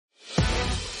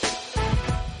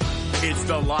It's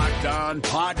the Locked On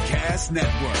Podcast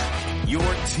Network, your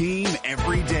team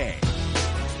every day.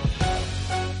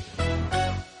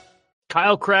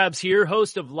 Kyle Krabs here,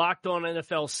 host of Locked On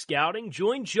NFL Scouting.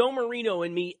 Join Joe Marino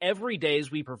and me every day as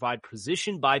we provide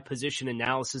position-by-position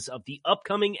analysis of the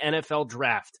upcoming NFL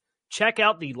Draft. Check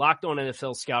out the Locked On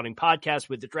NFL Scouting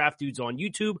podcast with the Draft Dudes on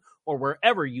YouTube or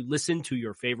wherever you listen to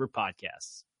your favorite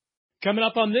podcasts. Coming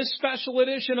up on this special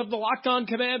edition of the Locked On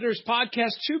Commanders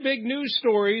podcast, two big news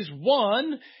stories.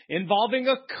 One involving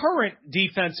a current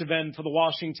defensive end for the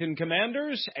Washington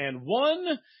Commanders, and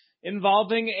one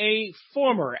involving a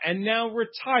former and now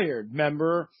retired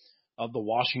member of the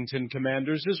Washington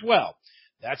Commanders as well.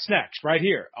 That's next, right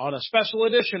here on a special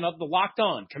edition of the Locked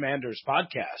On Commanders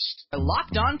podcast.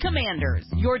 Locked On Commanders,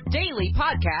 your daily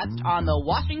podcast on the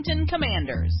Washington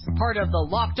Commanders. Part of the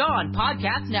Locked On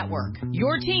Podcast Network,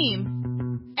 your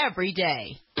team every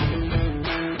day.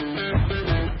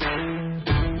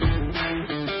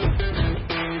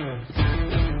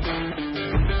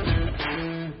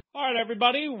 All right,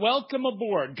 everybody, welcome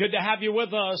aboard. Good to have you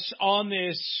with us on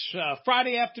this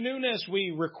Friday afternoon as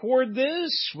we record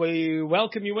this. We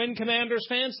welcome you in, Commanders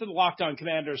fans, to the Locked On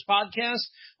Commanders podcast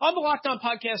on the Locked On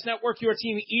Podcast Network, your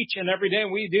team each and every day.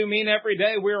 And we do mean every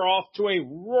day. We're off to a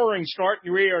roaring start.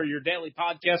 We are your daily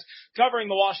podcast covering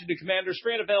the Washington Commanders,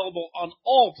 free and available on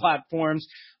all platforms,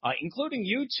 including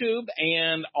YouTube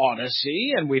and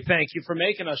Odyssey. And we thank you for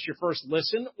making us your first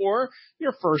listen or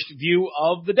your first view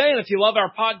of the day. And if you love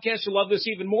our podcast, you'll love this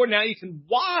even more. Now you can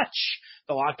watch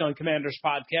the Locked On Commanders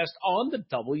podcast on the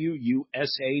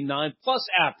WUSA 9 Plus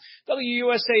app.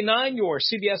 WUSA 9, your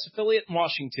CBS affiliate in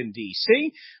Washington,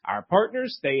 D.C. Our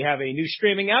partners, they have a new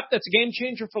streaming app that's a game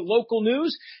changer for local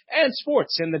news and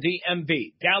sports in the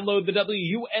DMV. Download the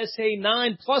WUSA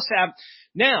 9 Plus app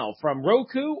now from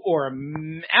Roku or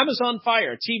Amazon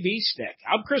Fire TV stick.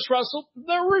 I'm Chris Russell,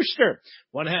 the Rooster,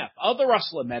 one half of the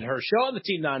Russell and Medhurst Show on the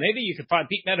Team 980. You can find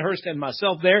Pete Medhurst and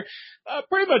myself there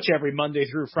pretty much every Monday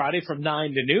through Friday from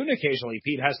 9 to noon. Occasionally,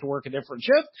 Pete has to work a different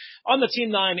shift on the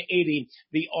Team 980,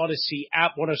 the Odyssey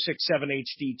app, 106.7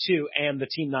 HD2, and the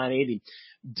Team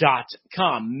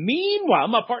 980.com. Meanwhile,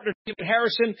 my partner, David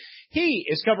Harrison, he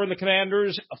is covering the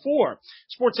Commanders for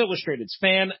Sports Illustrated's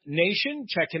Fan Nation.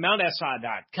 Check him out,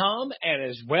 SI.com, and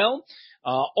as well,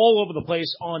 all over the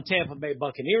place on Tampa Bay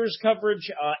Buccaneers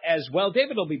coverage as well.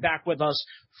 David will be back with us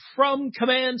from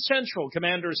Command Central,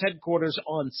 Commanders headquarters,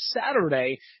 on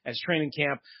Saturday as training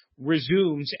camp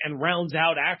resumes and rounds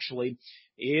out, actually,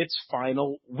 its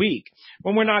final week.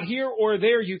 When we're not here or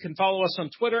there, you can follow us on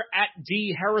Twitter at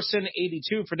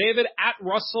DHarrison82 for David, at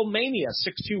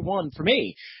RussellMania621 for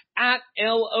me, at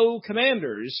LO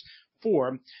Commanders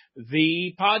for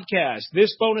the podcast.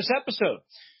 This bonus episode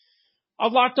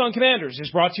of Locked On Commanders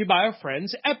is brought to you by our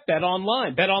friends at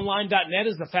BetOnline. BetOnline.net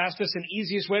is the fastest and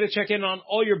easiest way to check in on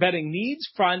all your betting needs.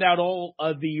 Find out all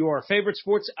of your favorite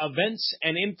sports events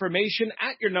and information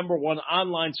at your number one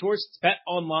online source. It's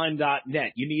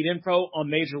BetOnline.net. You need info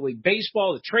on Major League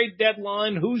Baseball, the trade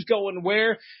deadline, who's going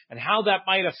where, and how that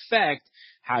might affect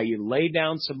how you lay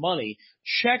down some money.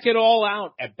 Check it all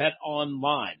out at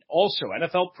BetOnline. Also,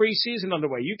 NFL preseason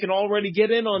underway. You can already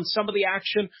get in on some of the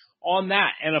action on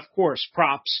that. And of course,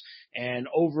 props and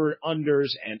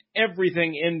over-unders and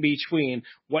everything in between.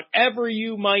 Whatever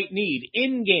you might need,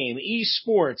 in-game,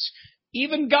 esports,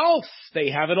 even golf, they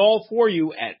have it all for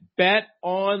you at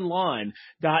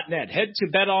betonline.net. Head to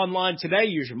BetOnline today.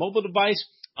 Use your mobile device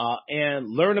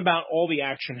and learn about all the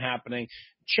action happening.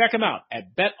 Check them out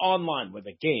at BetOnline where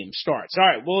the game starts. All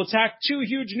right, we'll attack two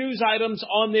huge news items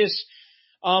on this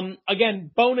again,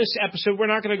 bonus episode. We're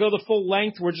not going to go the full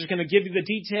length. We're just going to give you the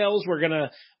details. We're going to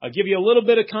give you a little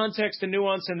bit of context and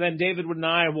nuance, and then David and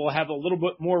I will have a little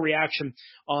bit more reaction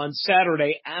on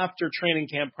Saturday after training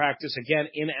camp practice again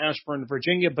in Ashburn,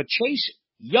 Virginia. But Chase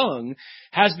Young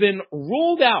has been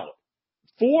ruled out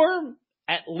for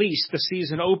at least the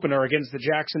season opener against the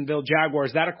Jacksonville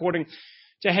Jaguars. That according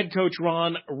to head coach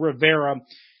Ron Rivera.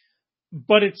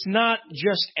 But it's not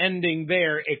just ending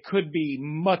there. It could be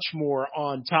much more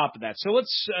on top of that. So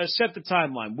let's set the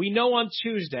timeline. We know on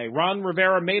Tuesday, Ron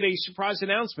Rivera made a surprise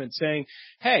announcement saying,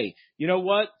 hey, you know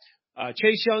what?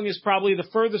 Chase Young is probably the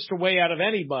furthest away out of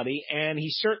anybody, and he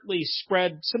certainly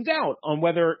spread some doubt on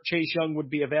whether Chase Young would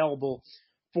be available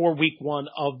for week one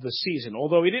of the season,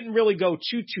 although he didn't really go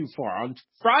too far. On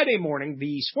Friday morning,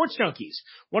 the Sports Junkies,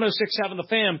 106.7 The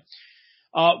Fan,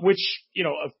 which, you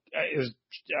know, is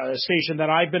a station that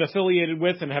I've been affiliated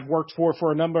with and have worked for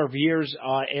a number of years.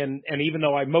 And even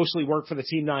though I mostly work for the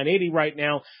Team 980 right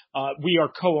now, we are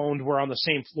co-owned. We're on the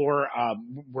same floor.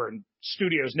 We're in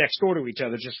studios next door to each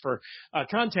other, just for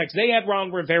context. They had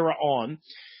Ron Rivera on.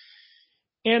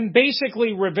 And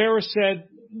basically, Rivera said,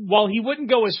 while he wouldn't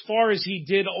go as far as he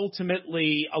did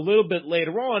ultimately a little bit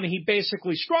later on, he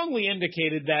basically strongly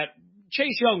indicated that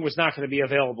Chase Young was not going to be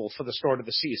available for the start of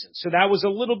the season. So that was a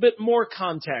little bit more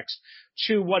context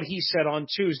to what he said on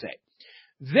Tuesday.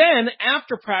 Then,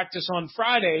 after practice on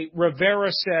Friday,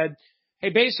 Rivera said, hey,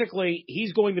 basically,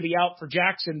 he's going to be out for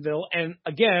Jacksonville and,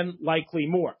 again, likely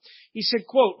more. He said,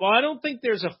 quote, well, I don't think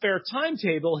there's a fair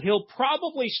timetable. He'll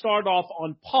probably start off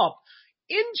on PUP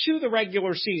into the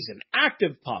regular season,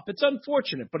 active PUP. It's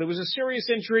unfortunate, but it was a serious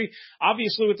injury.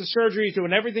 Obviously, with the surgery, he's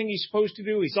doing everything he's supposed to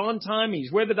do. He's on time.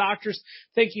 He's where the doctors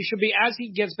think he should be. As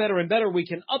he gets better and better, we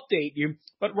can update you.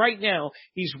 But right now,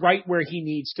 he's right where he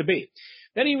needs to be.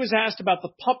 Then he was asked about the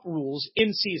PUP rules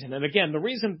in season. And again, the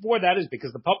reason for that is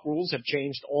because the PUP rules have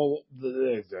changed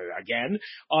again.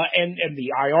 And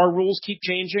the IR rules keep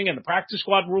changing, and the practice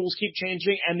squad rules keep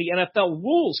changing, and the NFL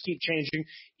rules keep changing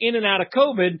in and out of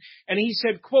COVID. And he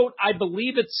said, quote, I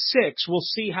believe it's 6. We'll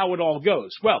see how it all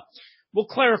goes. Well, we'll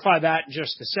clarify that in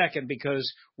just a second, because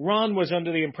Ron was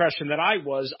under the impression that I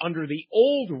was under the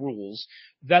old rules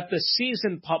that the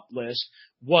season PUP list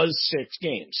was 6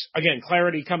 games. Again,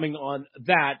 clarity coming on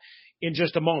that in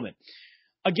just a moment.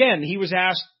 Again, he was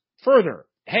asked further,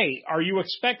 hey, are you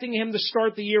expecting him to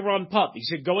start the year on PUP? He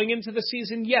said, going into the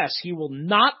season, yes, he will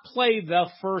not play the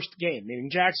first game,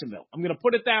 meaning Jacksonville. I'm going to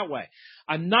put it that way.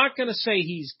 I'm not going to say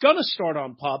he's going to start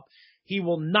on PUP. He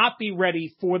will not be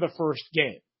ready for the first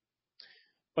game.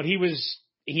 But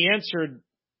he answered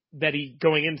that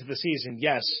going into the season,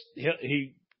 yes,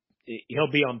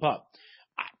 he'll be on PUP.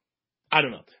 I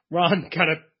don't know. Ron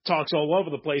kind of talks all over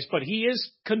the place, but he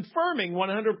is confirming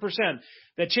 100%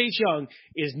 that Chase Young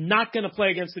is not going to play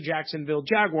against the Jacksonville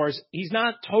Jaguars. He's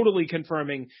not totally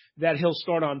confirming that he'll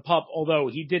start on PUP, although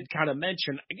he did kind of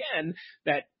mention, again,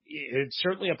 that it's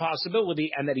certainly a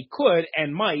possibility and that he could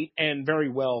and might and very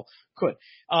well could.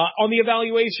 On the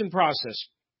evaluation process,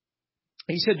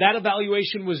 he said that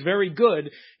evaluation was very good.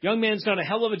 Young man's done a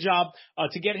hell of a job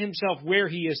to get himself where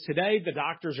he is today. The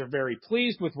doctors are very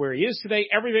pleased with where he is today.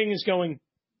 Everything is going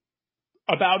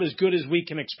about as good as we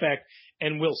can expect,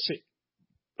 and we'll see.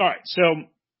 All right, so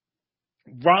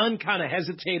Ron kind of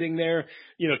hesitating there,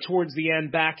 towards the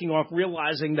end, backing off,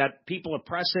 realizing that people are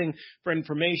pressing for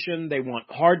information. They want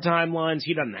hard timelines.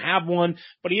 He doesn't have one,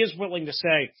 but he is willing to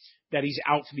say that he's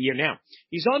out for the year. Now,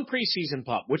 he's on preseason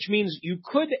PUP, which means you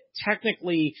could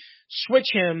technically switch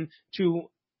him to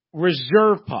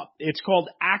reserve PUP. It's called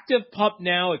active PUP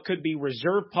now. It could be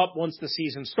reserve PUP once the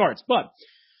season starts. But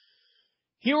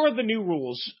here are the new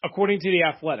rules, according to The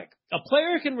Athletic. A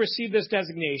player can receive this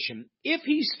designation if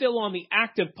he's still on the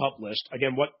active PUP list,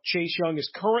 again, what Chase Young is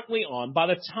currently on, by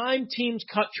the time teams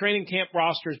cut training camp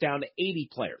rosters down to 80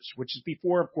 players, which is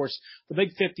before, of course, the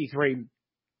big 53,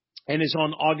 and is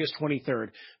on August 23rd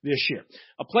this year.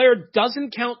 A player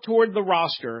doesn't count toward the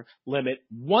roster limit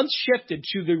once shifted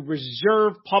to the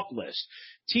reserve PUP list.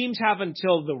 Teams have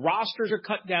until the rosters are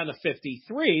cut down to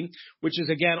 53, which is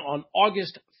again on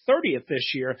August 30th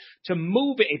this year, to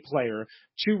move a player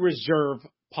to reserve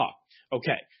PUP.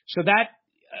 Okay, so that,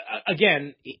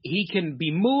 again, he can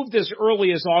be moved as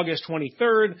early as August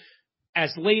 23rd,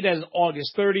 as late as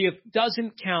August 30th,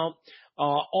 doesn't count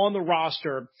on the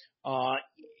roster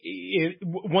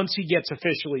once he gets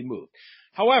officially moved.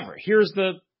 However, here's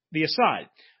the aside.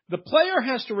 The player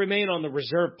has to remain on the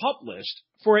reserve PUP list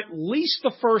for at least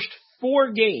the first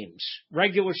 4 games,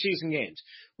 regular season games,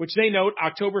 which they note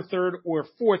October 3rd or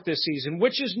 4th this season,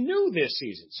 which is new this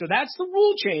season. So that's the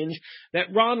rule change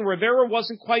that Ron Rivera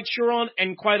wasn't quite sure on,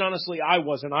 and quite honestly, I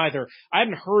wasn't either. I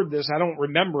hadn't heard this. I don't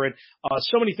remember it.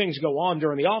 So many things go on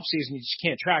during the offseason. You just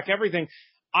can't track everything.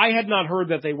 I had not heard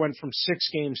that they went from 6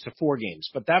 games to 4 games,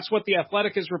 but that's what The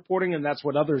Athletic is reporting, and that's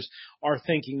what others are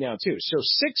thinking now too. So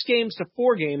 6 games to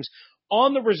 4 games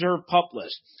on the reserve PUP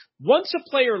list. Once a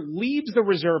player leaves the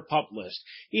reserve PUP list,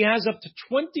 he has up to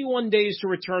 21 days to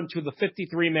return to the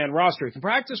 53-man roster. He can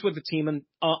practice with the team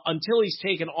until he's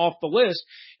taken off the list.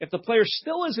 If the player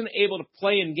still isn't able to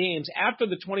play in games after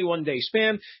the 21-day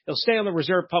span, he'll stay on the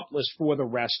reserve PUP list for the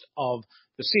rest of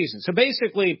the season. So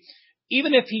basically,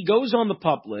 even if he goes on the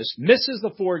PUP list, misses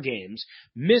the 4 games,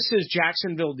 misses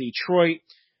Jacksonville, Detroit,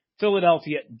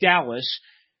 Philadelphia, Dallas,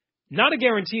 not a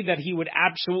guarantee that he would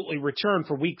absolutely return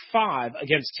for week 5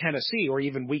 against Tennessee, or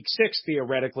even week 6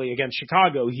 theoretically against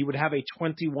Chicago. He would have a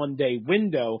 21-day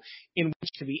window in which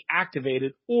to be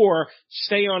activated or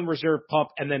stay on reserve PUP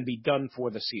and then be done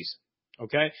for the season.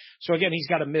 Okay? So again, he's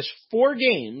got to miss 4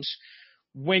 games,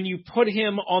 when you put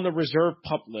him on the reserve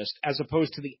PUP list as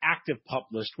opposed to the active PUP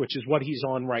list, which is what he's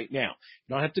on right now.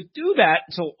 You don't have to do that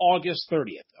until August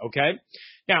 30th, okay?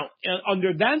 Now,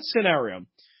 under that scenario,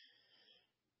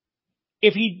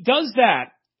 if he does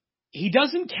that, he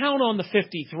doesn't count on the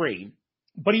 53,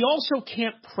 but he also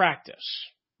can't practice.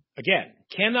 Again,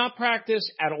 cannot practice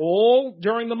at all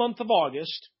during the month of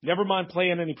August. Never mind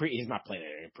playing he's not playing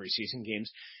any preseason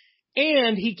games.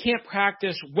 And he can't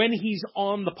practice when he's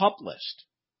on the PUP list.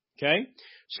 Okay?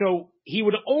 So he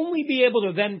would only be able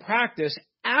to then practice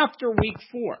after week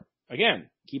 4. Again,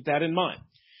 keep that in mind.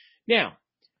 Now,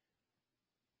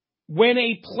 when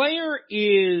a player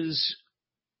is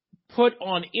put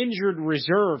on injured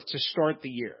reserve to start the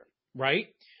year, right?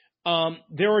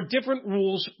 There are different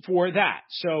rules for that.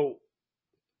 So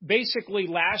basically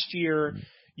last year,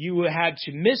 you had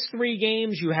to miss 3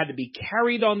 games. You had to be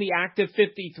carried on the active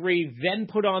 53, then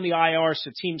put on the IR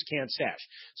so teams can't stash.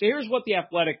 So here's what the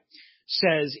Athletic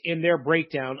says in their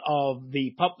breakdown of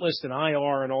the PUP list and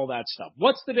IR and all that stuff.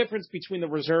 What's the difference between the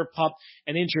reserve PUP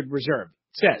and injured reserve?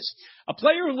 It says, a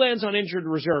player who lands on injured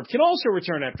reserve can also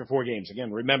return after 4 games.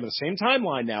 Again, remember the same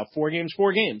timeline now, 4 games,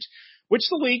 which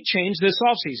the league changed this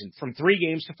offseason from 3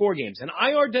 games to 4 games. An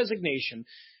IR designation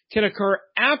can occur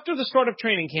after the start of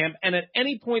training camp and at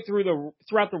any point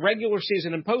throughout the regular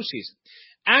season and postseason.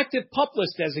 Active PUP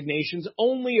list designations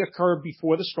only occur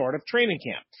before the start of training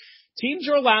camp. Teams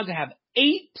are allowed to have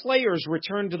 8 players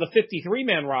return to the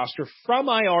 53-man roster from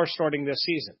IR starting this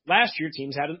season. Last year,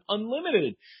 teams had an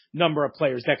unlimited number of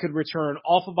players that could return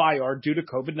off of IR due to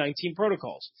COVID-19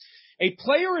 protocols. A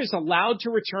player is allowed to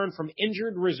return from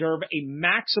injured reserve a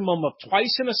maximum of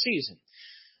twice in a season,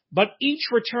 but each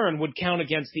return would count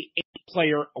against the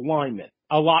 8-player allotment.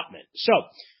 So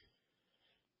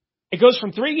it goes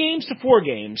from 3 games to 4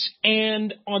 games,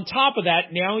 and on top of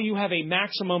that, now you have a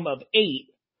maximum of 8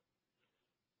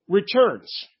 returns.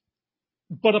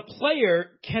 But a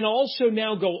player can also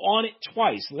now go on it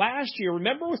twice. Last year,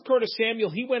 remember with Curtis Samuel,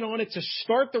 he went on it to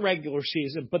start the regular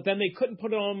season, but then they couldn't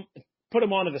put him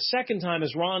on it a second time,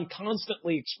 as Ron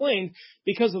constantly explained,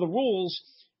 because of the rules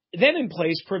then in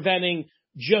place preventing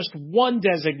just one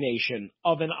designation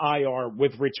of an IR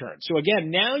with return. So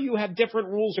again, now you have different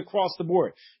rules across the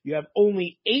board. You have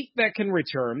only 8 that can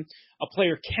return. A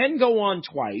player can go on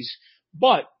twice,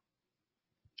 but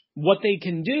what they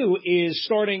can do is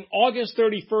starting August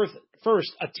 31st,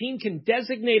 a team can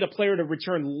designate a player to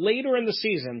return later in the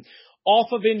season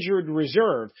off of injured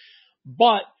reserve,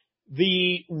 but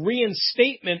the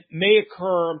reinstatement may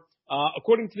occur,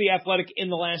 according to the Athletic, in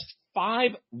the last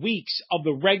 5 weeks of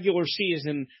the regular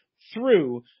season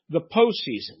through the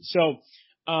postseason. So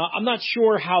I'm not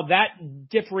sure how that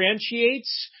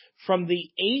differentiates from the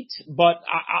 8, but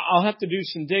I'll have to do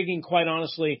some digging, quite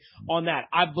honestly, on that.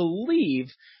 I believe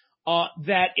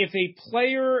that if a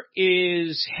player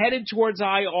is headed towards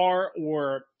IR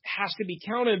or has to be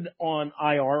counted on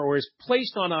IR or is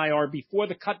placed on IR before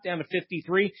the cut down to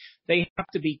 53, they have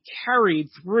to be carried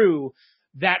through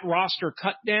that roster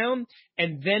cut down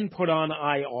and then put on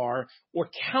IR or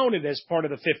counted as part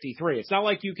of the 53. It's not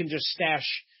like you can just stash,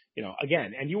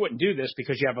 again, and you wouldn't do this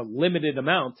because you have a limited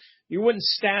amount. You wouldn't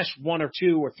stash 1 or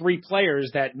 2 or 3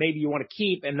 players that maybe you want to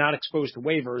keep and not expose to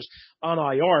waivers on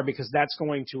IR, because that's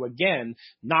going to, again,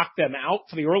 knock them out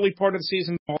for the early part of the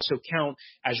season, also count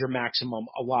as your maximum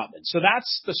allotment. So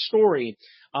that's the story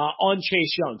on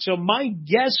Chase Young. So my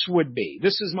guess would be,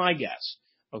 this is my guess,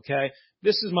 okay?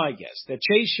 This is my guess, that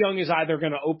Chase Young is either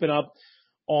going to open up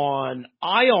on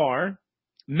IR,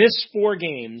 miss 4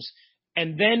 games,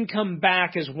 and then come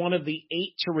back as one of the 8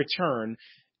 to return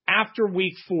after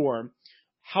week 4.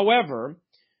 However,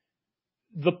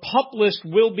 the PUP list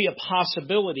will be a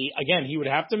possibility. Again, he would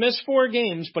have to miss 4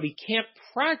 games, but he can't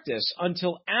practice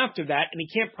until after that, and he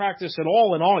can't practice at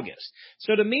all in August.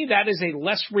 So to me, that is a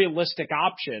less realistic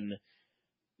option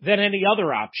than any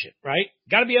other option, right?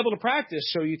 Got to be able to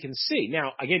practice so you can see.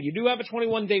 Now, again, you do have a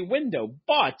 21-day window,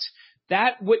 but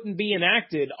that wouldn't be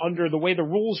enacted under the way the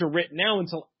rules are written now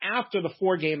until after the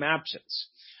 4-game absence.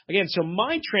 Again, so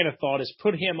my train of thought is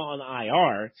put him on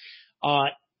IR,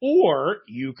 or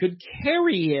you could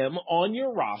carry him on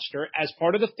your roster as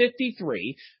part of the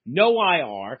 53, no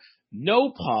IR,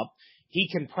 no PUP. He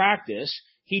can practice.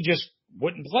 He just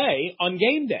wouldn't play on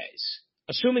game days,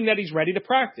 assuming that he's ready to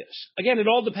practice. Again, it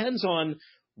all depends on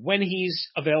when he's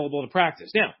available to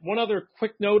practice. Now, one other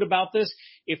quick note about this.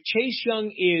 If Chase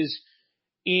Young is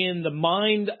in the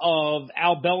mind of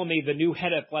Al Bellamy, the new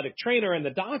head athletic trainer, and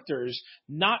the doctors,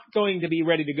 not going to be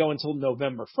ready to go until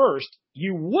November 1st,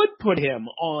 you would put him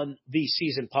on the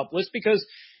season PUP list because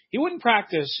he wouldn't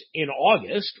practice in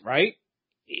August, right?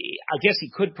 I guess he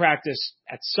could practice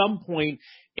at some point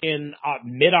in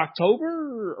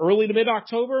mid-October, early to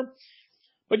mid-October.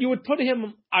 But you would put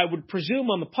him, I would presume,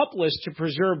 on the PUP list to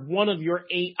preserve one of your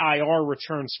 8 IR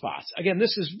return spots. Again,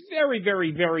 this is very,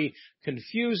 very, very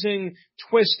confusing,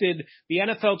 twisted. The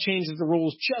NFL changes the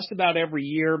rules just about every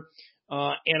year.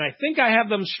 And I think I have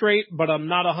them straight, but I'm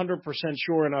not 100%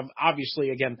 sure. And I've obviously,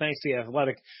 again, thanks to The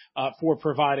Athletic for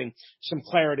providing some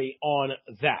clarity on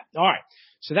that. All right.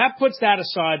 So that puts that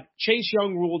aside. Chase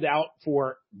Young ruled out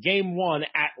for game 1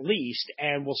 at least,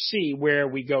 and we'll see where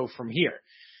we go from here.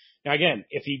 Now, again,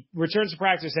 if he returns to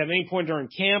practice at any point during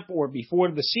camp or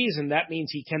before the season, that means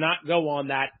he cannot go on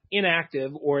that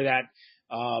inactive or that,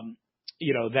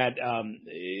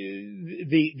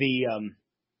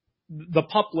 the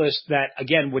PUP list that,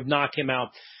 again, would knock him out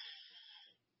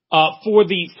for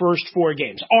the first 4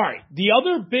 games. All right. The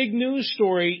other big news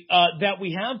story that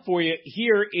we have for you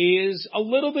here is a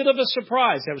little bit of a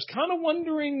surprise. I was kind of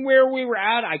wondering where we were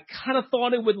at. I kind of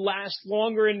thought it would last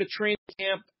longer into training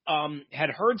camp.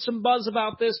 Had heard some buzz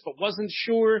about this, but wasn't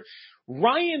sure.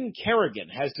 Ryan Kerrigan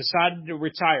has decided to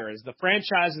retire as the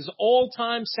franchise's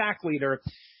all-time sack leader.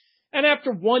 And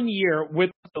after 1 year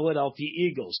with the Philadelphia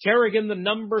Eagles, Kerrigan, the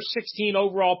number 16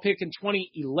 overall pick in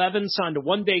 2011, signed a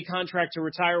 1-day contract to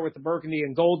retire with the Burgundy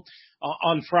and Gold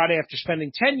on Friday after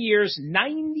spending 10 years,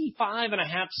 95 and a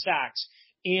half sacks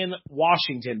in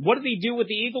Washington. What did he do with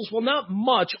the Eagles? Well, not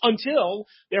much until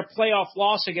their playoff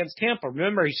loss against Tampa.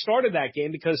 Remember, he started that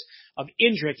game because of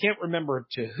injury. I can't remember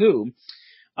to who.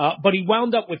 But he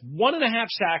wound up with 1.5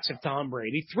 sacks of Tom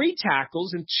Brady, 3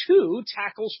 tackles, and 2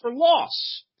 tackles for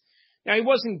loss. Now, he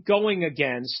wasn't going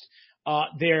against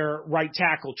their right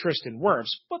tackle, Tristan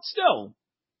Wirfs, but still,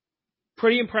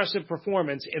 pretty impressive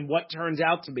performance in what turns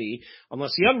out to be,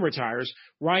 unless Young retires,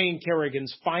 Ryan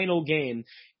Kerrigan's final game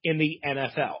in the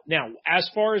NFL. Now, as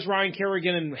far as Ryan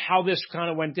Kerrigan and how this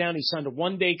kind of went down, he signed a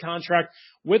 1-day contract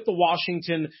with the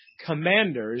Washington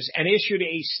Commanders and issued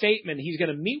a statement. He's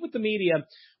going to meet with the media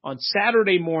on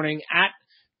Saturday morning at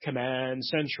Command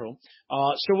Central.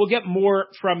 So we'll get more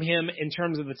from him in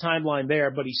terms of the timeline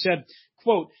there. But he said,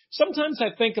 quote, "Sometimes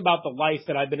I think about the life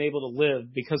that I've been able to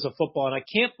live because of football, and I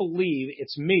can't believe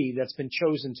it's me that's been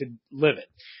chosen to live it."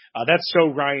 That's so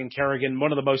Ryan Kerrigan,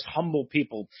 one of the most humble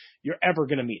people you're ever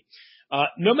going to meet.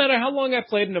 No matter how long I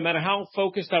played, no matter how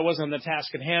focused I was on the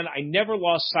task at hand, I never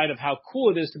lost sight of how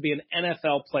cool it is to be an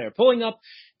NFL player. Pulling up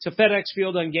to FedEx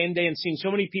Field on game day and seeing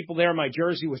so many people there in my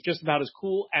jersey was just about as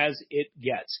cool as it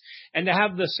gets. And to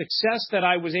have the success that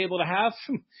I was able to have,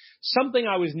 something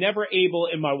I was never able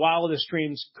in my wildest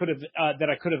dreams that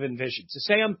I could have envisioned. To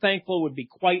say I'm thankful would be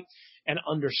quite an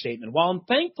understatement. While I'm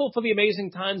thankful for the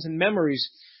amazing times and memories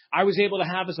I was able to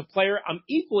have as a player, I'm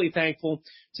equally thankful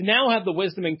to now have the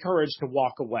wisdom and courage to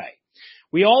walk away.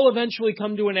 We all eventually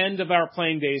come to an end of our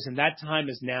playing days, and that time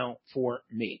is now for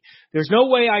me. There's no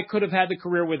way I could have had the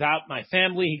career without my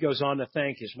family. He goes on to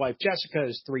thank his wife, Jessica,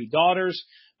 his 3 daughters,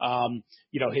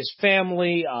 his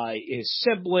family, his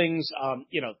siblings,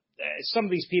 some of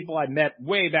these people I met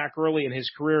way back early in his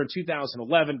career in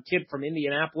 2011, kid from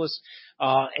Indianapolis.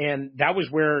 And that was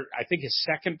where I think his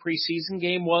second preseason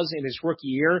game was in his rookie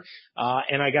year.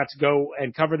 And I got to go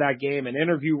and cover that game and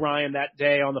interview Ryan that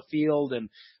day on the field and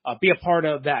be a part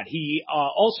of that. He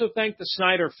also thanked the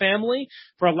Snyder family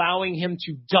for allowing him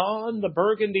to don the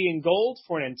burgundy and gold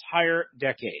for an entire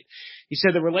decade. He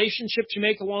said the relationships you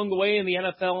make along the way in the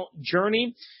NFL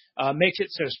journey makes it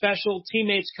so special.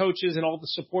 Teammates, coaches, and all the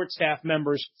support staff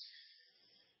members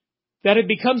that had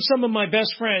become some of my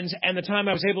best friends, and the time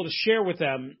I was able to share with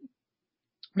them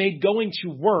made going to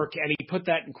work, and he put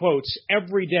that in quotes,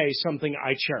 every day something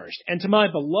I cherished. And to my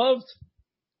beloved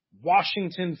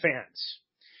Washington fans,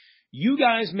 you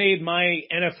guys made my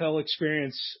NFL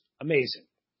experience amazing.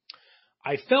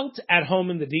 I felt at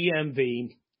home in the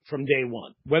DMV from day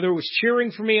one, whether it was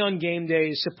cheering for me on game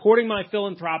days, supporting my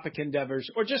philanthropic endeavors,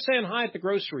 or just saying hi at the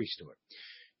grocery store.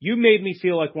 You made me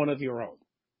feel like one of your own.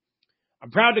 I'm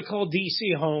proud to call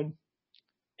DC home,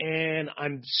 and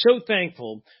I'm so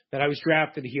thankful that I was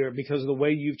drafted here because of the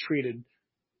way you've treated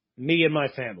me and my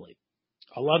family.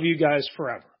 I love you guys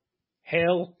forever.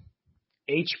 Hail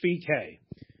HBK,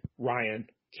 Ryan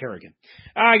Kerrigan.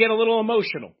 I get a little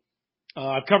emotional.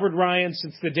 I've covered Ryan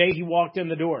since the day he walked in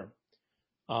the door.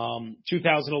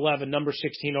 2011, number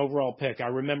 16 overall pick. I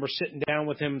remember sitting down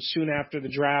with him soon after the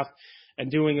draft and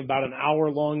doing about an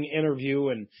hour-long interview.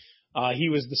 And he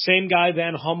was the same guy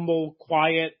then, humble,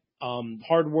 quiet,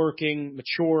 hardworking,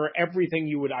 mature, everything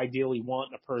you would ideally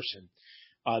want in a person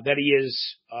that he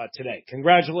is today.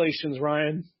 Congratulations,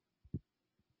 Ryan.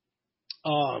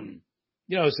 It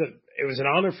was an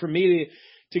honor for me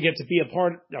to get to be a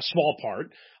small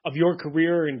part of your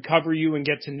career and cover you and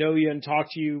get to know you and talk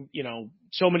to you,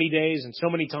 so many days and so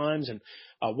many times and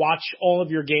watch all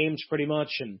of your games pretty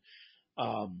much. And,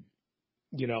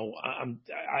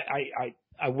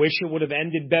 I wish it would have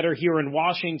ended better here in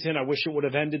Washington. I wish it would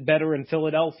have ended better in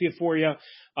Philadelphia for you.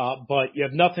 But you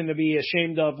have nothing to be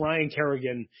ashamed of. Ryan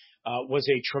Kerrigan was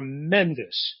a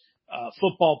tremendous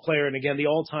football player, and again, the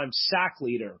all-time sack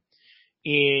leader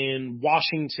in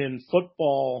Washington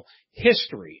football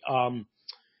history.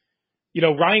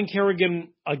 Ryan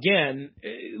Kerrigan, again,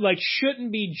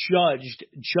 shouldn't be judged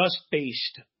just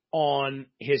based on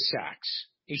his sacks.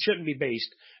 He shouldn't be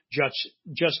based just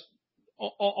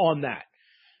on that.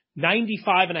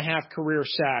 95.5 career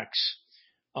sacks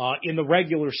in the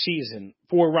regular season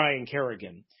for Ryan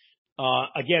Kerrigan.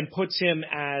 Again, puts him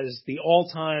as the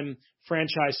all-time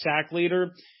franchise sack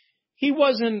leader. He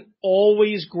wasn't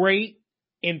always great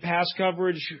in pass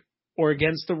coverage or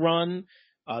against the run.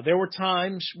 There were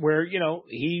times where,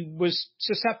 he was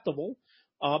susceptible,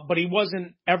 but he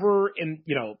wasn't ever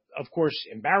of course,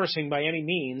 embarrassing by any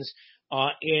means.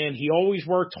 And he always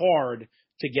worked hard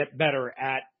to get better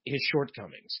at his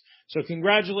shortcomings. So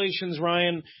congratulations,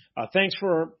 Ryan. Thanks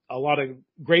for a lot of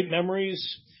great memories.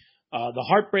 The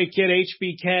Heartbreak Kid,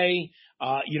 HBK,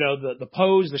 the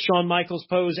pose, the Shawn Michaels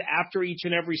pose after each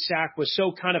and every sack was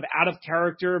so kind of out of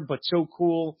character, but so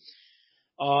cool.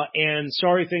 And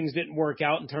sorry things didn't work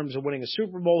out in terms of winning a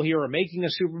Super Bowl here or making a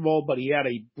Super Bowl, but he had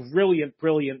a brilliant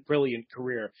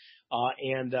career,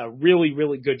 and a really,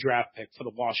 really good draft pick for the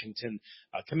Washington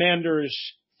Commanders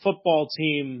football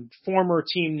team, former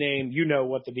team name. You know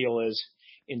what the deal is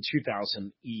in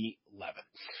 2011.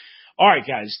 All right,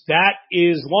 guys, that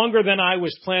is longer than I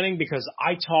was planning because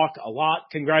I talk a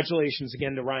lot. Congratulations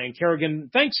again to Ryan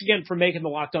Kerrigan. Thanks again for making the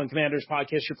Locked On Commanders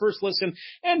podcast your first listen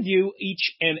and view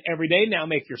each and every day. Now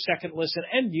make your second listen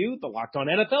and view the Locked On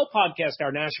NFL podcast.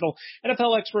 Our national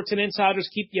NFL experts and insiders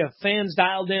keep you fans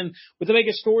dialed in with the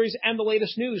biggest stories and the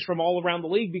latest news from all around the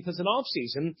league, because in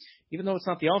off-season, even though it's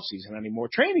not the off-season anymore,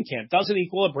 training camp doesn't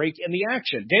equal a break in the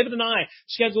action. David and I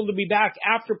scheduled to be back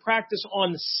after practice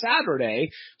on Saturday,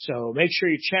 so make sure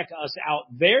you check us out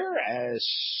there as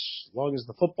long as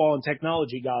the football and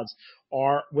technology gods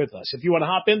are with us. If you want to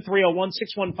hop in,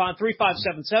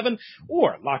 301-615-3577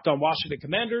 or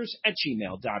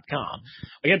LockedOnWashingtonCommanders@gmail.com.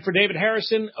 Again, for David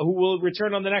Harrison, who will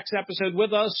return on the next episode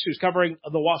with us, who's covering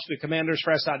the Washington Commanders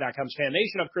for SI.com's Fan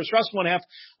Nation. I'm Chris Russell, one half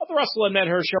of the Russell and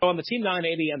Medhurst Show on the Team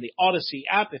 980 and the Odyssey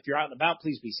app. If you're out and about,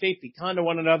 please be safe, be kind to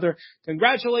one another.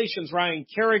 Congratulations, Ryan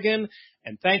Kerrigan,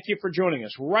 and thank you for joining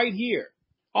us right here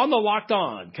on the Locked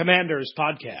On Commanders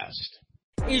podcast.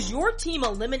 Is your team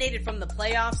eliminated from the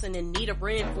playoffs and in need of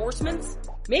reinforcements?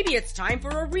 Maybe it's time for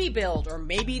a rebuild, or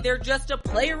maybe they're just a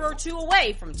player or two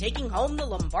away from taking home the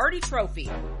Lombardi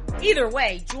Trophy. Either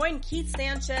way, join Keith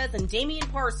Sanchez and Damian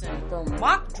Parson for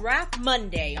Mock Draft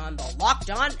Monday on the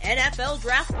Locked On NFL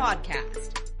Draft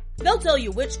Podcast. They'll tell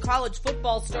you which college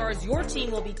football stars your team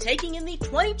will be taking in the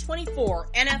 2024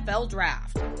 NFL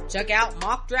Draft. Check out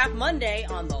Mock Draft Monday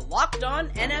on the Locked On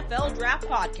NFL Draft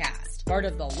Podcast, part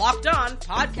of the Locked On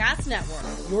Podcast Network,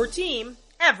 your team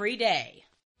every day.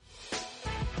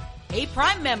 Hey,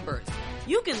 Prime members,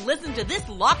 you can listen to this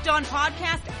Locked On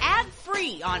podcast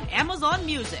ad-free on Amazon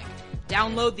Music.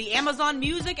 Download the Amazon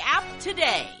Music app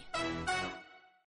today.